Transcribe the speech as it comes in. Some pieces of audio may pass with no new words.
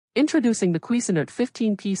Introducing the Cuisinart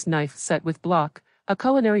 15-piece knife set with block, a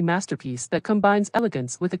culinary masterpiece that combines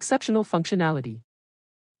elegance with exceptional functionality.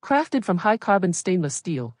 Crafted from high-carbon stainless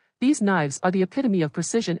steel, these knives are the epitome of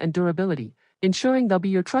precision and durability, ensuring they'll be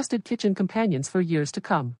your trusted kitchen companions for years to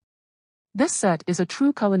come. This set is a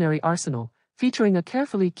true culinary arsenal, featuring a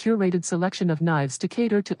carefully curated selection of knives to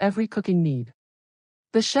cater to every cooking need.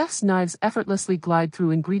 The chef's knives effortlessly glide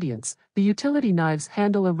through ingredients, the utility knives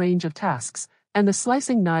handle a range of tasks, and the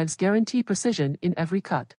slicing knives guarantee precision in every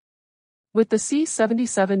cut. With the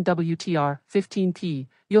C77 WTR 15P,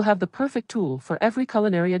 you'll have the perfect tool for every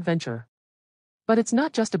culinary adventure. But it's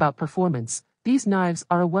not just about performance, these knives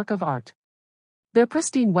are a work of art. Their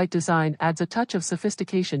pristine white design adds a touch of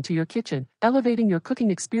sophistication to your kitchen, elevating your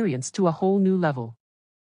cooking experience to a whole new level.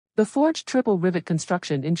 The forged triple rivet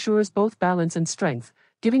construction ensures both balance and strength,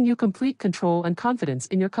 giving you complete control and confidence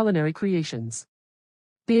in your culinary creations.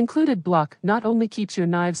 The included block not only keeps your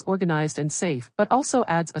knives organized and safe but also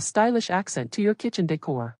adds a stylish accent to your kitchen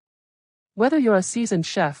decor. Whether you're a seasoned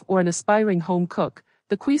chef or an aspiring home cook,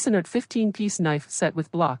 the Cuisinart 15-piece knife set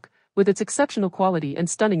with block, with its exceptional quality and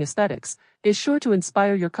stunning aesthetics, is sure to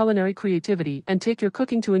inspire your culinary creativity and take your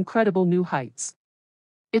cooking to incredible new heights.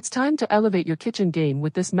 It's time to elevate your kitchen game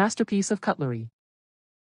with this masterpiece of cutlery.